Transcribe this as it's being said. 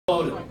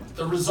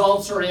The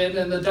results are in,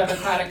 and the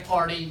Democratic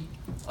Party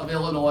of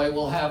Illinois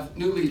will have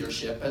new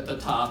leadership at the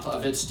top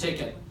of its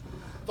ticket.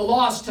 The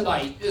loss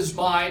tonight is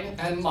mine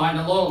and mine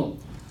alone.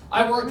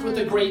 I worked with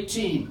a great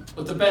team,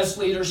 with the best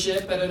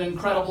leadership and an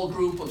incredible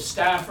group of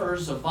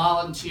staffers, of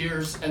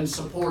volunteers, and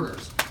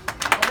supporters.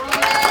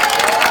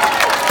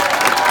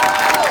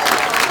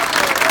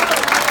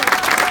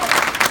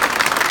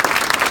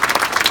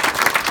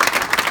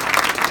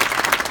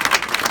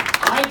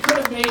 I could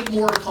have made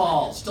more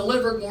calls,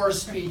 delivered more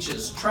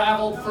speeches,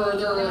 traveled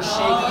further, or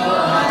shaken more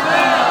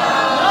hands.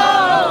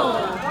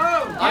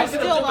 I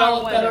could have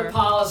developed better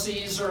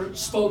policies or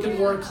spoken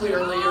more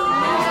clearly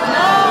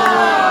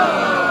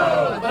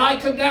but I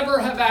could never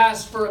have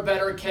asked for a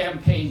better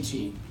campaign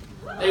team.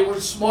 They were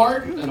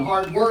smart and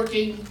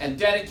hardworking and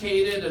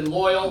dedicated and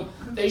loyal.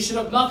 They should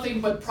have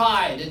nothing but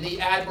pride in the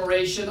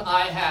admiration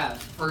I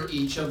have for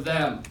each of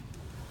them.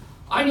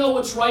 I know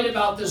what's right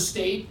about this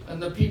state,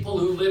 and the people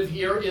who live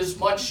here is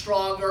much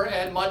stronger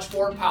and much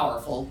more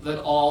powerful than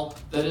all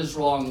that is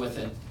wrong with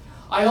it.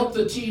 I hope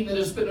the team that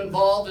has been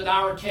involved in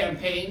our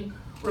campaign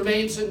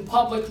remains in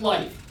public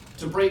life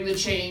to bring the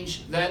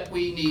change that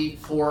we need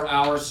for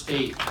our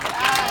state.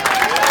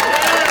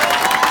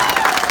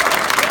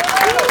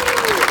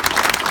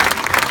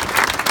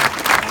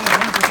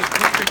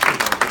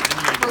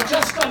 For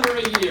just under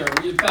a year,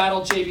 we've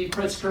battled J.B.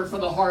 Pritzker for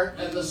the heart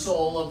and the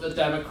soul of the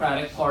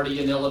Democratic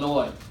Party in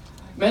Illinois.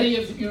 Many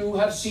of you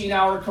have seen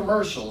our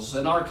commercials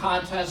and our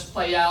contests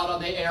play out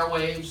on the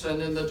airwaves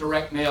and in the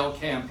direct mail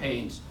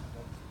campaigns.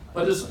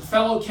 But as a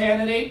fellow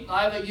candidate,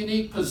 I have a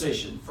unique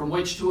position from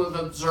which to have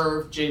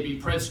observed J.B.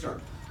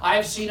 Pritzker. I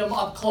have seen him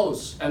up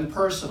close and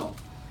personal.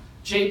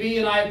 J.B.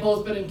 and I have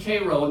both been in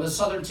Cairo, in the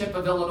southern tip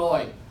of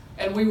Illinois,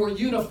 and we were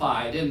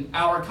unified in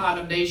our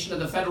condemnation of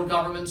the federal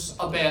government's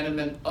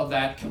abandonment of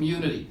that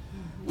community.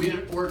 We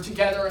were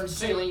together in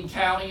Saline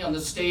County on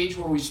the stage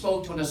where we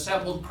spoke to an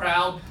assembled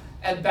crowd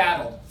and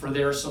battled for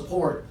their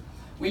support.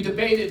 We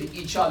debated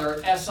each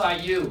other at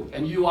SIU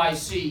and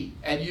UIC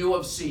and U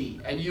of C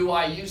and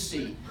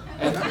UIUC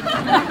and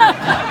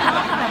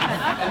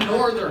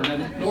Northern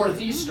and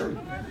Northeastern.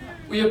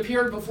 We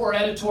appeared before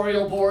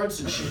editorial boards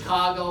in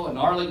Chicago and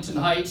Arlington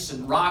Heights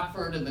and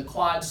Rockford and the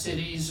Quad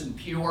Cities and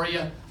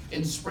Peoria,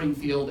 in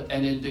Springfield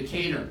and in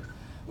Decatur.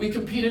 We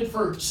competed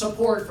for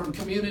support from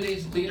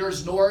community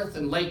leaders north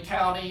in Lake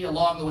County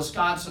along the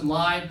Wisconsin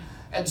line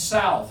and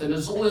south in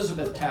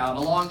Elizabethtown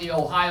along the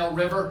Ohio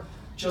River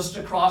just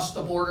across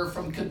the border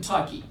from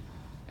Kentucky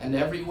and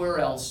everywhere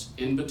else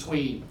in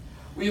between.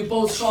 We have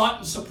both sought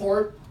and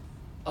support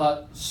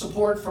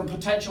from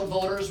potential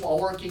voters while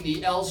working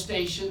the L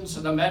stations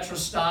and the metro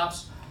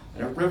stops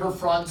and at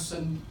riverfronts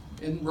and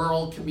in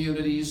rural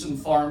communities and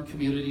farm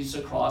communities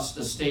across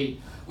the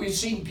state. We've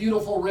seen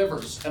beautiful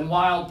rivers and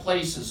wild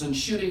places and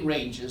shooting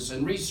ranges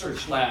and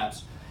research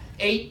labs.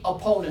 8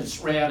 opponents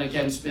ran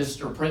against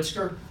Mr.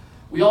 Pritzker.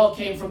 We all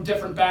came from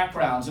different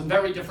backgrounds and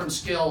very different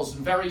skills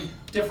and very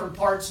different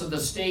parts of the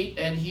state,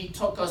 and he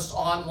took us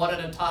on one at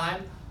a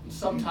time, and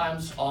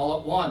sometimes all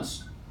at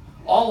once.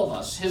 All of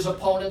us, his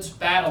opponents,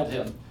 battled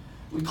him.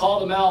 We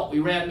called him out. We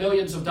ran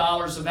millions of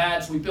dollars of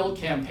ads. We built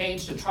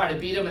campaigns to try to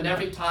beat him, and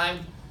every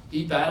time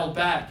he battled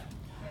back.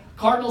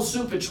 Cardinal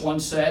Supich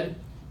once said,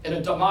 "In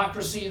a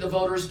democracy, the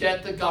voters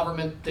get the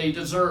government they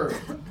deserve."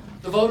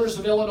 The voters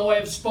of Illinois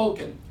have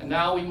spoken, and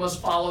now we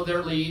must follow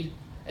their lead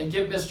and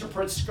give Mr.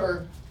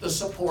 Pritzker the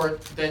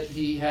support that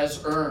he has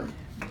earned.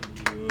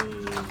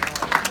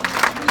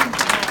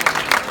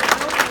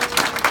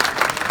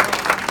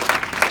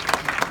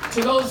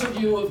 To those of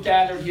you who have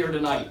gathered here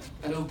tonight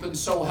and who've been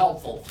so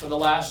helpful for the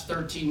last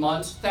 13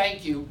 months,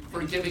 thank you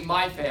for giving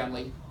my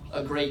family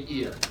a great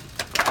year.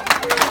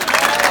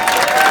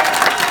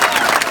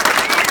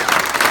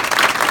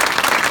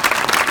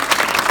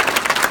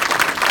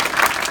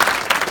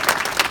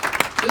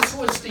 This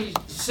was the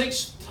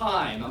 6th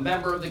time a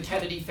member of the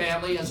Kennedy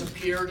family has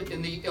appeared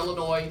in the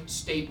Illinois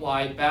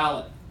statewide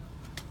ballot.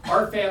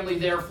 Our family,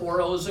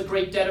 therefore, owes a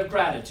great debt of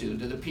gratitude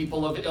to the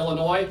people of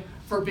Illinois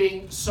for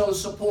being so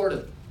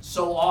supportive,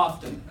 so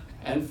often,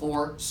 and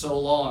for so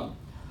long.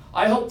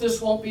 I hope this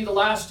won't be the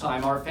last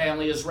time our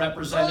family is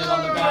represented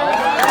on the ballot.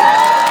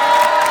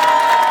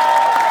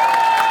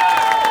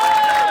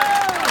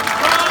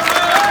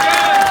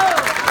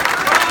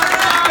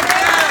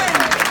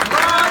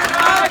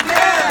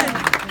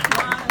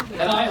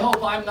 And I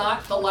hope I'm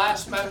not the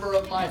last member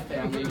of my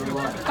family to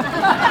run.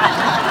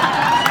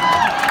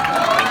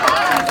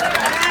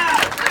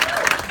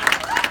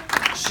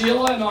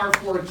 Sheila and our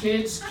 4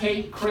 kids,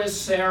 Kate, Chris,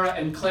 Sarah,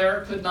 and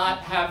Claire, could not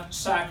have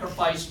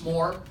sacrificed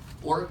more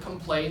or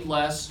complained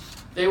less.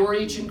 They were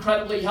each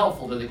incredibly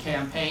helpful to the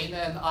campaign,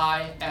 and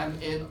I am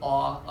in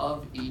awe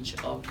of each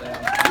of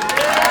them.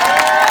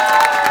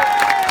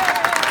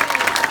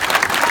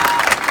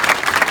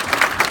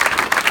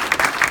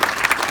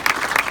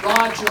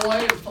 Rod, Joy,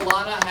 and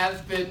Falana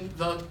have been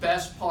the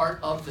best part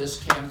of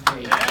this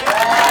campaign.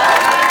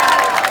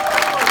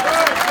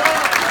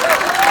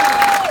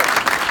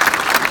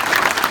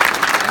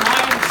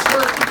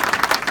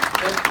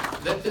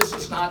 that this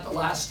is not the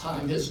last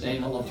time his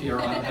name will appear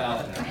on a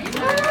ballot.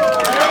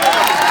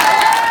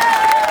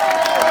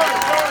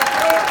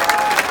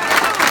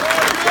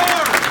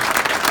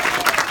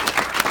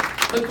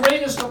 The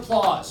greatest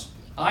applause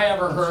I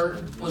ever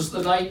heard was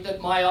the night that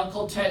my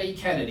Uncle Teddy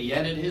Kennedy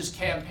ended his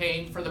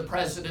campaign for the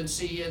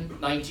presidency in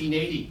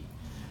 1980.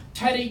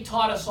 Teddy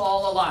taught us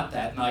all a lot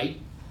that night.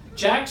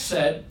 Jack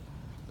said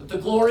that the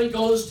glory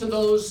goes to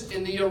those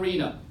in the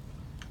arena.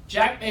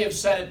 Jack may have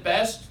said it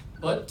best,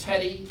 but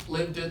Teddy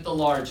lived it the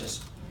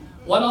largest.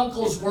 One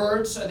uncle's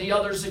words and the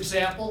other's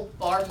example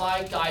are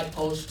my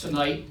guidepost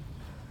tonight.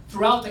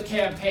 Throughout the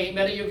campaign,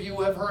 many of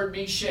you have heard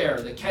me share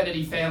the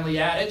Kennedy family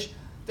adage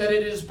that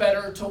it is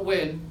better to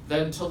win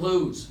than to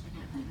lose.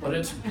 But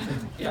it's,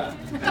 yeah.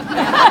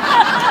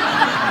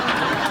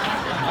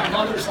 My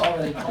mother's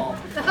already called.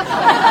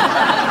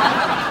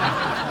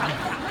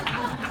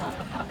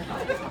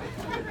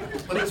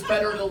 But it's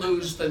better to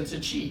lose than to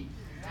cheat.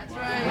 That's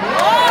right.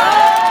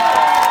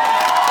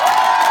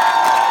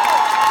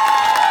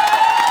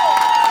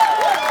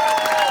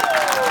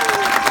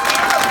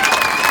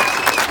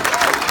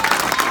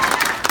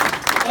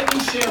 Let me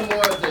share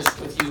more of this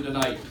with you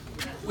tonight.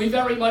 We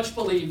very much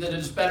believe that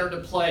it's better to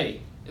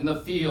play in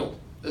the field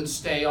than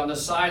stay on the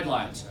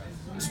sidelines.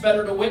 It's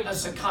better to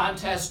witness a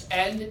contest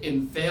end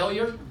in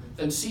failure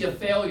than see a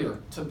failure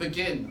to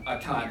begin a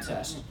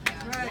contest.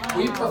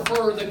 We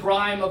prefer the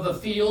grime of the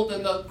field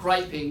than the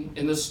griping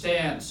in the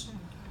stands.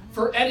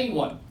 For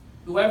anyone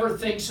who ever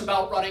thinks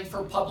about running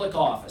for public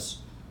office,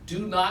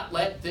 do not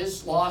let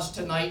this loss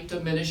tonight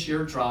diminish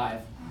your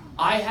drive.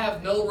 I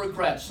have no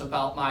regrets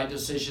about my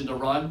decision to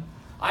run.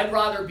 I'd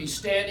rather be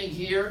standing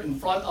here in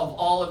front of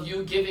all of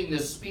you giving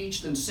this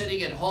speech than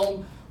sitting at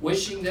home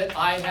wishing that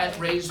I had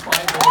raised my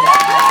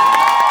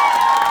voice.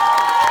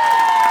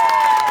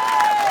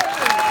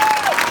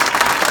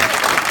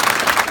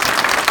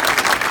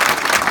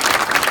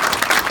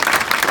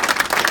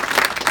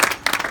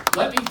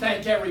 Let me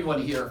thank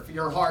everyone here for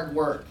your hard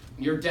work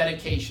and your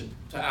dedication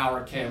to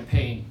our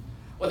campaign.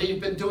 Whether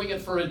you've been doing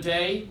it for a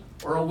day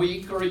or a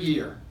week or a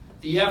year,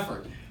 the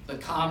effort, the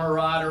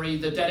camaraderie,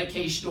 the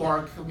dedication to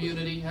our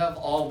community have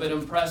all been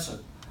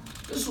impressive.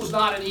 This was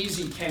not an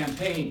easy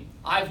campaign.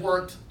 I've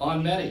worked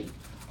on many.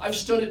 I've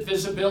stood at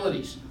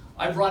visibilities.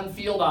 I've run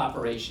field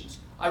operations.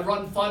 I've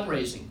run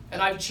fundraising,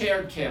 and I've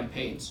chaired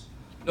campaigns.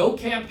 No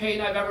campaign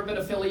I've ever been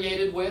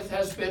affiliated with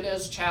has been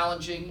as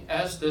challenging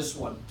as this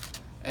one.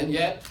 And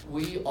yet,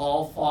 we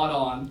all fought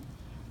on.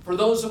 For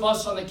those of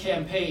us on the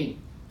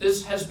campaign,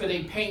 this has been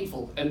a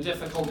painful and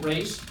difficult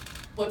race.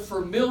 But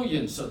for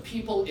millions of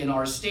people in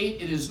our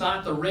state, it is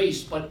not the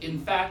race, but in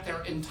fact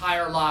their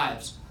entire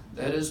lives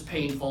that is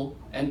painful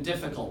and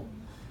difficult.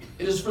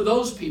 It is for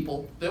those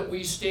people that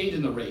we stayed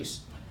in the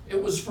race.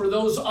 It was for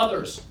those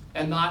others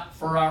and not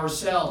for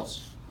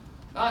ourselves.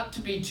 Not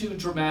to be too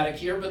dramatic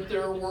here, but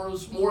there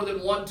was more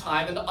than one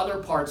time in other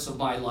parts of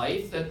my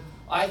life that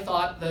I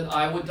thought that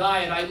I would die,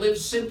 and I lived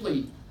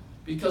simply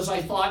because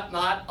I thought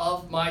not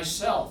of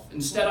myself.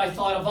 Instead, I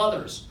thought of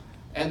others.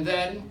 And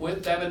then,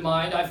 with them in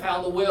mind, I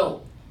found the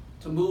will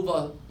to move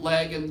a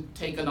leg and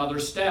take another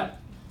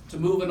step, to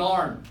move an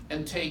arm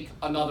and take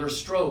another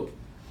stroke,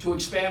 to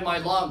expand my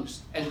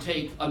lungs and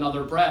take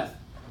another breath,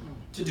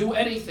 to do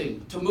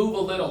anything, to move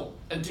a little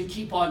and to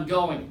keep on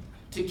going,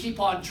 to keep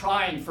on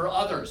trying for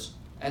others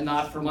and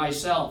not for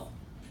myself.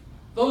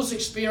 Those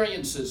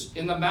experiences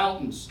in the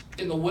mountains,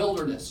 in the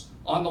wilderness,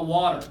 on the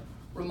water,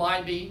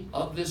 remind me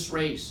of this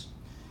race.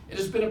 It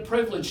has been a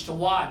privilege to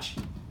watch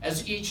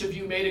as each of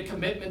you made a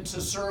commitment to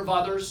serve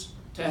others,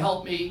 to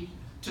help me,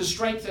 to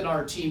strengthen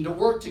our team, to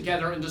work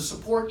together and to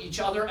support each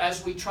other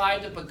as we try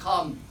to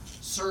become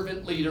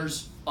servant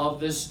leaders of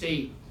this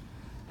state.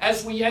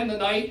 As we end the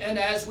night and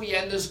as we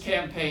end this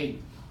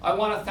campaign, I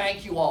want to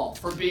thank you all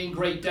for being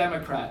great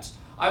Democrats.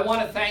 I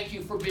want to thank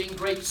you for being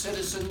great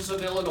citizens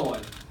of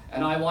Illinois.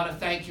 And I want to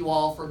thank you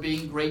all for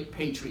being great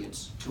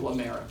patriots to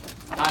America.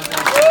 God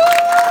bless you.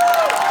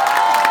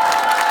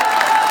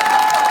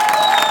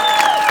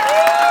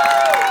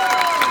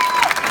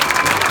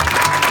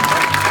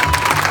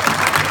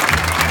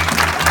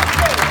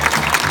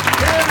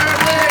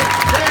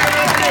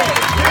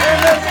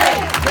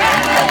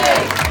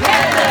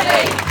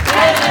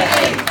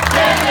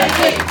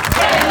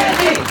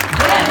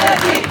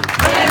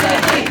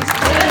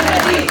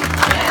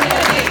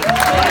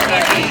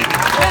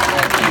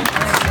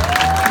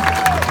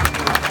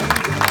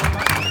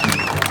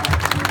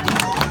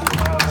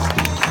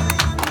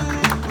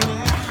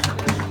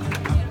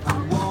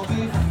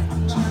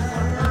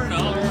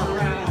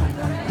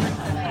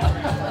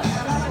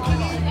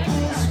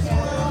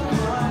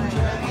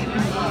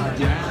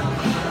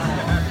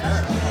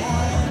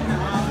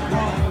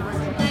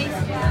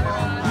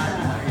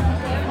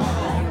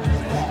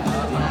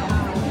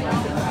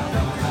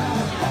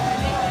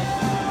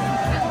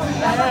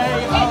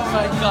 Oh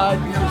my God,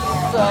 you're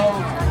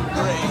so